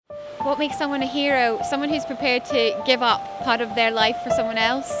What makes someone a hero? Someone who's prepared to give up part of their life for someone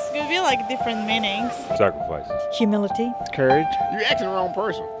else? It's going to be like different meanings. Sacrifices. Humility. Courage. You're asking the wrong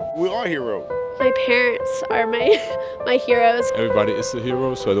person. We are heroes. My parents are my heroes. Everybody is a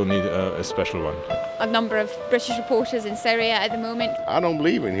hero, so I don't need a special one. A number of British reporters in Syria at the moment. I don't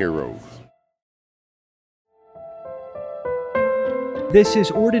believe in heroes. This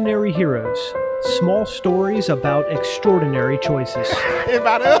is Ordinary Heroes, small stories about extraordinary choices.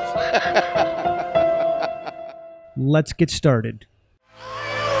 About us? Let's get started.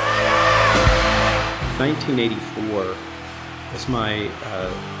 1984 was my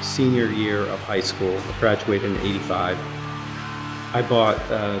senior year of high school. I graduated in 85. I bought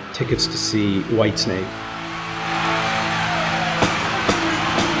tickets to see Whitesnake.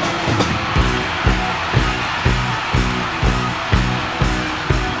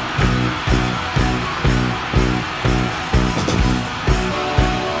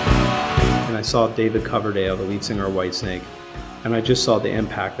 I saw David Coverdale, the lead singer of Whitesnake, and I just saw the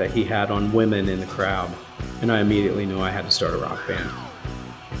impact that he had on women in the crowd, and I immediately knew I had to start a rock band.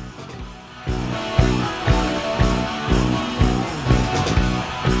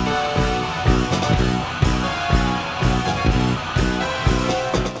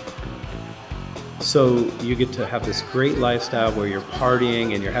 So you get to have this great lifestyle where you're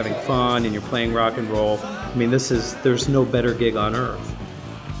partying and you're having fun and you're playing rock and roll. I mean, there's no better gig on earth.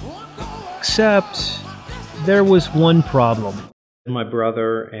 Except there was one problem. My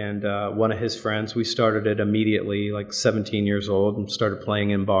brother and one of his friends, we started it immediately, like 17 years old, and started playing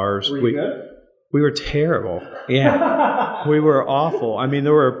in bars. Were you good? We were terrible. Yeah. We were awful. I mean,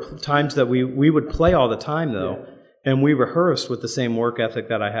 there were times that we would play all the time, though, and we rehearsed with the same work ethic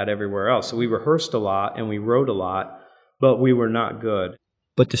that I had everywhere else. So we rehearsed a lot and we wrote a lot, but we were not good.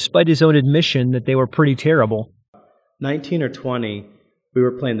 But despite his own admission that they were pretty terrible. 19 or 20, we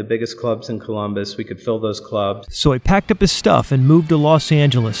were playing the biggest clubs in Columbus. We could fill those clubs. So he packed up his stuff and moved to Los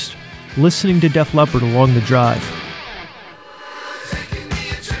Angeles, listening to Def Leppard along the drive.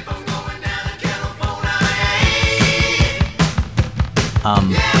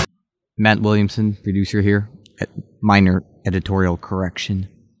 Matt Williamson, producer here. Minor editorial correction.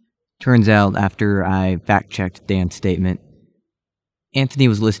 Turns out, after I fact-checked Dan's statement, Anthony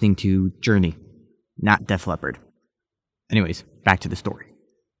was listening to Journey, not Def Leppard. Anyways, back to the story.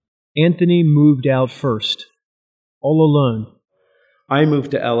 Anthony moved out first, all alone. I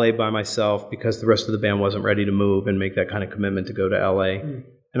moved to LA by myself because the rest of the band wasn't ready to move and make that kind of commitment to go to LA.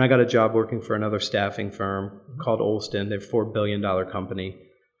 And I got a job working for another staffing firm called Olston. They're a $4 billion company.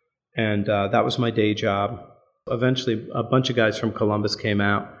 And that was my day job. Eventually, a bunch of guys from Columbus came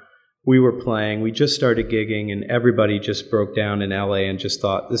out. We were playing. We just started gigging, and everybody just broke down in LA and just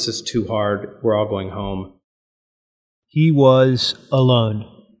thought, this is too hard. We're all going home. He was alone.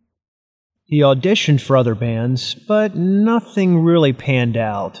 He auditioned for other bands, but nothing really panned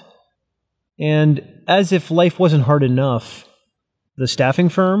out. And as if life wasn't hard enough, the staffing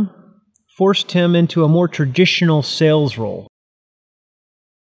firm forced him into a more traditional sales role.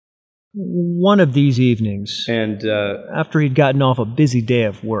 One of these evenings, and after he'd gotten off a busy day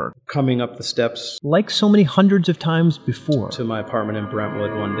of work, coming up the steps, like so many hundreds of times before, to my apartment in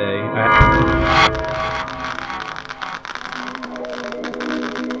Brentwood one day,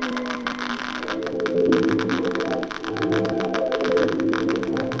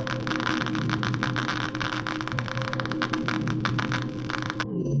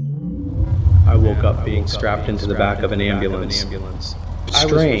 I woke up being strapped into the back of an ambulance.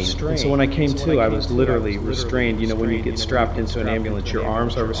 Restrained. And so when I came to, I was literally restrained. You know, when you get strapped into an ambulance, your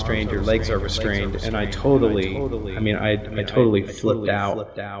arms are restrained, your legs are restrained, and I totally flipped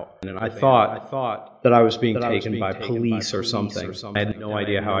out. And I thought that I was being taken by police or something. I had no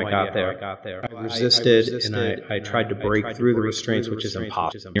idea how I got there. I resisted, and I tried to break through the restraints, which is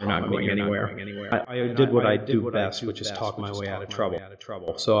impossible. You're not going anywhere. I did what I do best, which is talk my way out of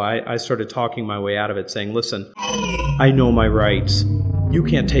trouble. So I started talking my way out of it, saying, listen, I know my rights. You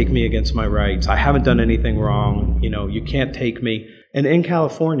can't take me against my rights. I haven't done anything wrong. You know, you can't take me. And in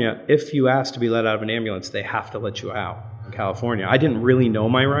California, if you ask to be let out of an ambulance, they have to let you out. In California, I didn't really know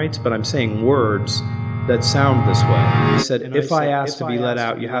my rights, but I'm saying words that sound this way. He said, if I ask to be let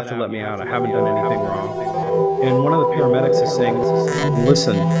out, you have to let me out. I haven't done anything wrong. And one of the paramedics is saying,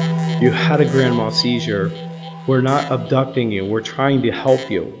 listen, you had a grand mal seizure. We're not abducting you. We're trying to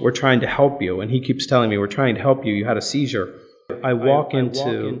help you. We're trying to help you. And he keeps telling me, we're trying to help you. You had a seizure. I walk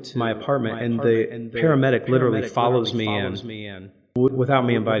into my apartment, and the paramedic literally follows me in without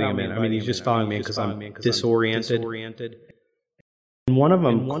me inviting him in. I mean, he's just following me because I'm disoriented. And one of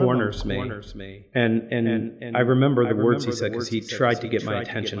them corners me. And I remember the words he said because he tried to get my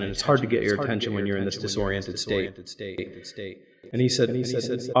attention, and it's hard to get your attention when you're in this disoriented state. And he said,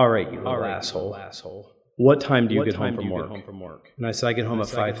 "All right, you little asshole. What time do you get home from work?" And I said, "I get home at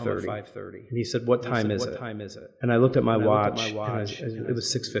 5:30. And he said, "What time is it?" And I looked at my watch, and it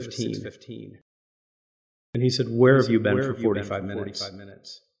was 6:15. And he said, "Where have you been for 45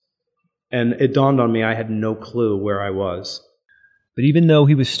 minutes?" And it dawned on me I had no clue where I was. But even though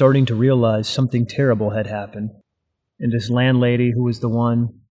he was starting to realize something terrible had happened, and his landlady, who was the one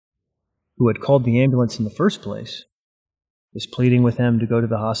who had called the ambulance in the first place, was pleading with him to go to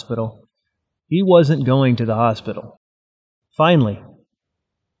the hospital, he wasn't going to the hospital. Finally,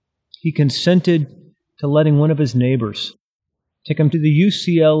 he consented to letting one of his neighbors take him to the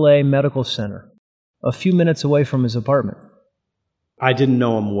UCLA Medical Center, a few minutes away from his apartment. I didn't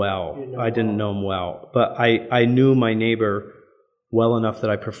know him well. But I knew my neighbor well enough that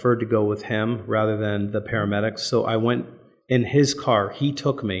I preferred to go with him rather than the paramedics. So I went in his car. He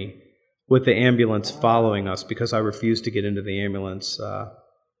took me with the ambulance following us because I refused to get into the ambulance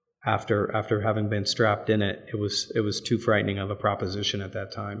after having been strapped in it. It was too frightening of a proposition at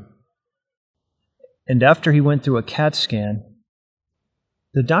that time. And after he went through a CAT scan,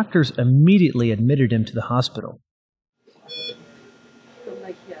 the doctors immediately admitted him to the hospital.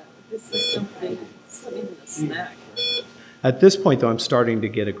 This is something, it's not even a snack. At this point, though, I'm starting to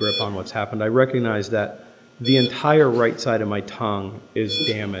get a grip on what's happened. I recognize that the entire right side of my tongue is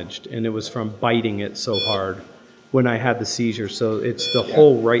damaged, and it was from biting it so hard when I had the seizure. So it's the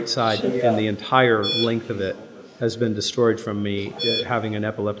whole right side, and the entire length of it has been destroyed from me having an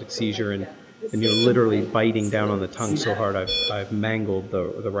epileptic seizure, and you're literally biting down on the tongue so hard I've mangled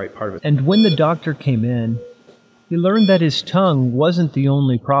the right part of it. And when the doctor came in, he learned that his tongue wasn't the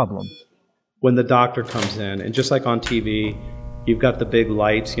only problem. When the doctor comes in, and just like on TV, you've got the big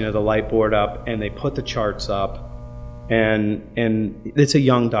lights, the light board up, and they put the charts up, and it's a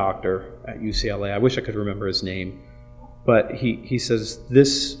young doctor at UCLA. I wish I could remember his name, but he says,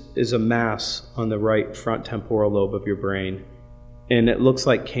 "This is a mass on the right front temporal lobe of your brain, and it looks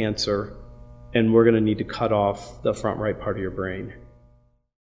like cancer, and we're going to need to cut off the front right part of your brain."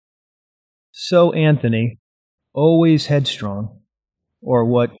 So Anthony, always headstrong, or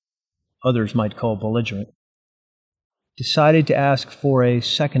what others might call belligerent, decided to ask for a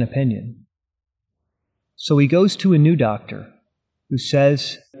second opinion. So he goes to a new doctor who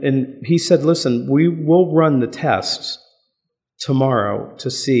says... And he said, "Listen, we will run the tests tomorrow to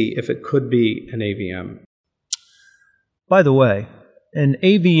see if it could be an AVM." By the way, an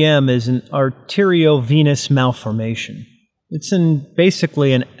AVM is an arteriovenous malformation. It's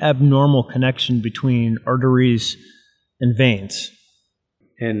basically an abnormal connection between arteries and veins.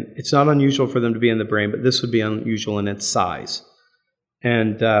 And it's not unusual for them to be in the brain, but this would be unusual in its size.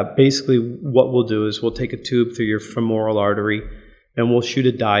 And basically what we'll do is we'll take a tube through your femoral artery and we'll shoot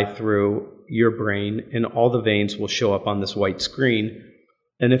a dye through your brain, and all the veins will show up on this white screen.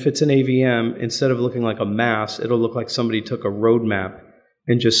 And if it's an AVM, instead of looking like a mass, it'll look like somebody took a road map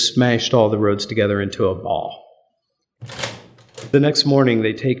and just smashed all the roads together into a ball. The next morning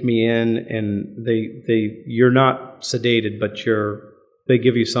they take me in, and you're not sedated, but they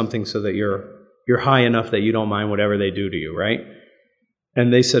give you something so that you're high enough that you don't mind whatever they do to you, right?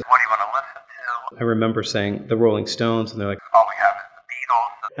 And they said, "What do you want to listen to?" I remember saying the Rolling Stones, and they're like, "All we have is the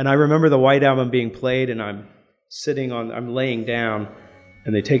Beatles." And I remember the White Album being played, and I'm laying down,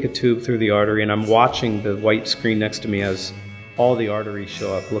 and they take a tube through the artery, and I'm watching the white screen next to me as all the arteries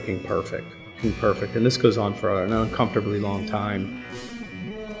show up looking perfect. And this goes on for an uncomfortably long time.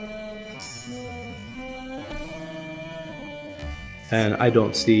 And I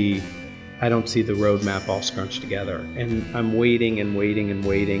don't see the road map all scrunched together. And I'm waiting and waiting and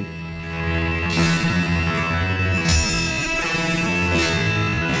waiting.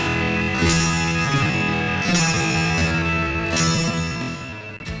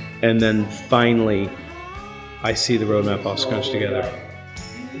 And then finally, I see the road map all scrunched together.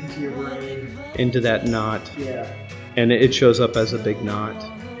 Into that knot. Yeah. And it shows up as a big knot.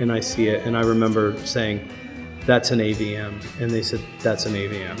 And I see it. And I remember saying, "That's an AVM." And they said, "That's an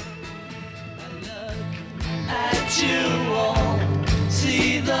AVM."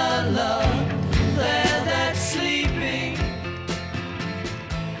 See the love there that's sleeping.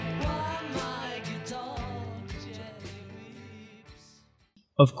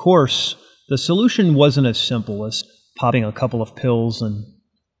 Of course, the solution wasn't as simple as popping a couple of pills and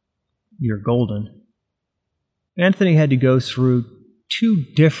you're golden. Anthony had to go through 2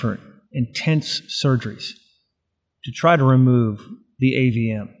 different intense surgeries to try to remove the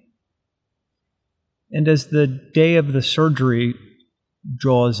AVM. And as the day of the surgery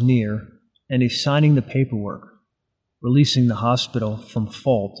draws near, and he's signing the paperwork, releasing the hospital from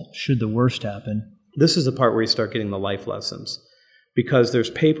fault should the worst happen. This is the part where you start getting the life lessons, because there's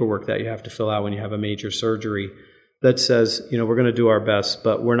paperwork that you have to fill out when you have a major surgery that says, we're going to do our best,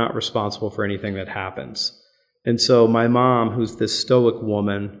 but we're not responsible for anything that happens. And so my mom, who's this stoic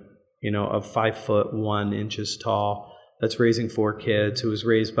woman, of 5'1" tall, that's raising 4 kids, who was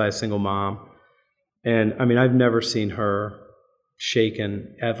raised by a single mom. And I've never seen her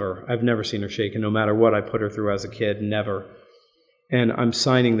shaken ever. I've never seen her shaken, no matter what I put her through as a kid, never. And I'm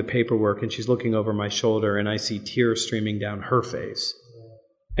signing the paperwork, and she's looking over my shoulder, and I see tears streaming down her face.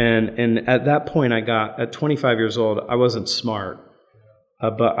 And at that point, at 25 years old, I wasn't smart,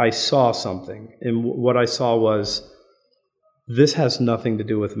 but I saw something. And what I saw was, this has nothing to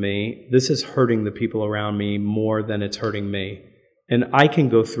do with me. This is hurting the people around me more than it's hurting me. And I can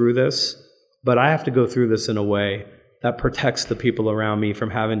go through this, but I have to go through this in a way that protects the people around me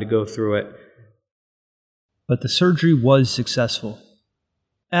from having to go through it. But the surgery was successful.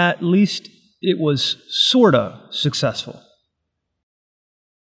 At least it was sorta successful.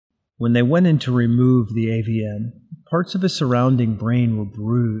 When they went in to remove the AVM, parts of his surrounding brain were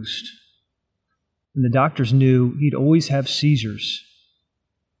bruised. And the doctors knew he'd always have seizures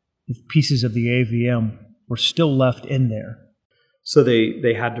if pieces of the AVM were still left in there. So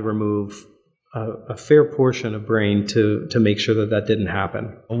they had to remove a fair portion of brain to make sure that didn't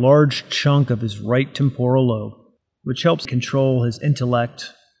happen. A large chunk of his right temporal lobe, which helps control his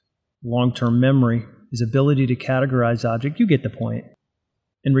intellect, long-term memory, his ability to categorize objects. You get the point.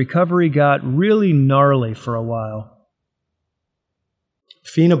 And recovery got really gnarly for a while.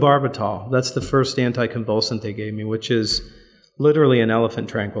 Phenobarbital, that's the first anticonvulsant they gave me, which is literally an elephant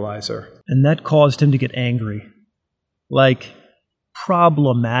tranquilizer. And that caused him to get angry. Like,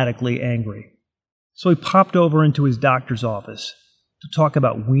 problematically angry. So he popped over into his doctor's office to talk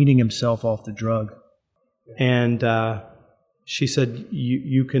about weaning himself off the drug. And she said,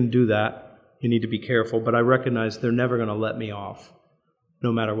 you can do that. You need to be careful. But I recognize they're never going to let me off,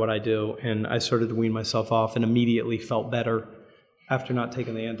 no matter what I do. And I started to wean myself off and immediately felt better after not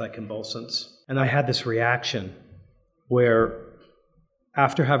taking the anticonvulsants. And I had this reaction where,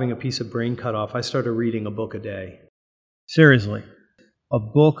 after having a piece of brain cut off, I started reading a book a day. Seriously, a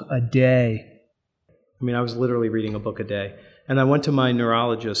book a day. I was literally reading a book a day. And I went to my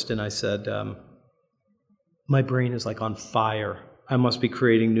neurologist and I said, my brain is like on fire. I must be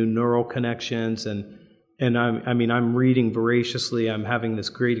creating new neural connections. And I'm reading voraciously. I'm having this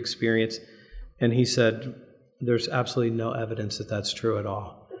great experience. And he said, there's absolutely no evidence that that's true at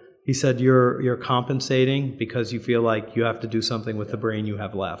all. He said, you're compensating because you feel like you have to do something with the brain you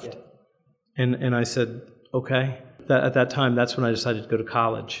have left. And I said, okay. At that time, that's when I decided to go to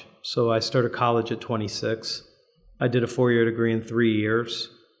college. So I started college at 26. I did a 4-year degree in 3 years,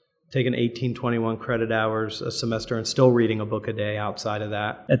 taking 21 credit hours a semester and still reading a book a day outside of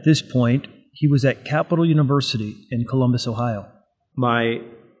that. At this point, he was at Capital University in Columbus, Ohio. My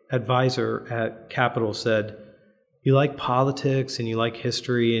advisor at Capital said, you like politics and you like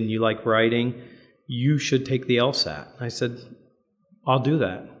history and you like writing, you should take the LSAT. I said, I'll do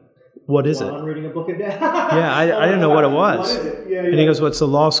that. What is it? I'm reading a book a day. Yeah, I didn't know what it was. And he goes, well, it's the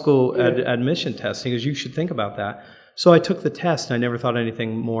law school admission test. He goes, you should think about that. So I took the test, and I never thought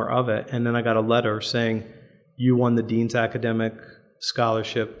anything more of it. And then I got a letter saying, you won the Dean's Academic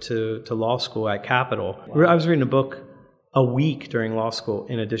Scholarship to law school at Capital. Wow. I was reading a book a week during law school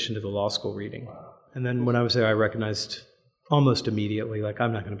in addition to the law school reading. And then when I was there, I recognized almost immediately, like,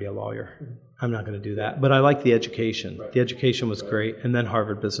 I'm not going to be a lawyer. I'm not going to do that. But I liked the education. Right. The education was great. And then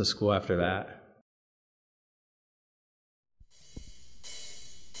Harvard Business School after that.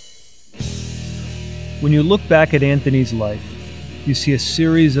 When you look back at Anthony's life, you see a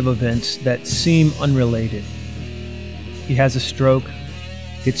series of events that seem unrelated. He has a stroke,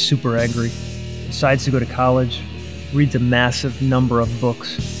 gets super angry, decides to go to college, reads a massive number of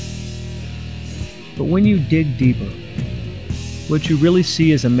books. But when you dig deeper, what you really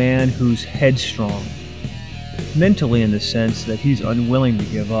see is a man who's headstrong, mentally in the sense that he's unwilling to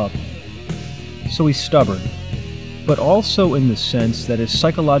give up. So he's stubborn, but also in the sense that his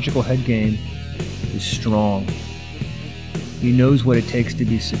psychological head game is strong. He knows what it takes to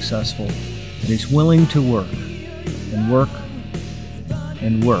be successful, and he's willing to work, and work,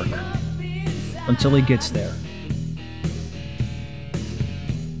 and work, until he gets there.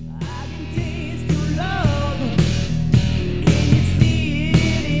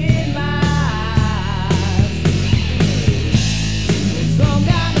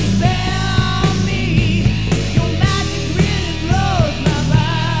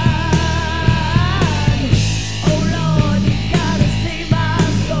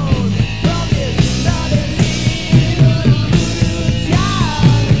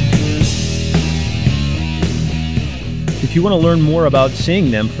 If you want to learn more about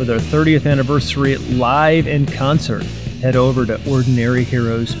seeing them for their 30th anniversary live in concert, head over to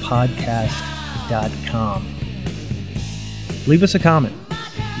ordinaryheroespodcast.com. Leave us a comment.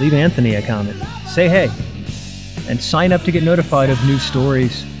 Leave Anthony a comment. Say hey. And sign up to get notified of new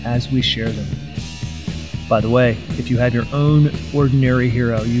stories as we share them. By the way, if you have your own ordinary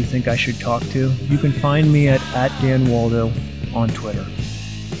hero you think I should talk to, you can find me at Dan Waldo on Twitter.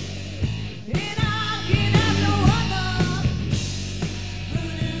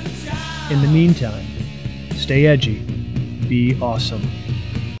 In the meantime, stay edgy, be awesome.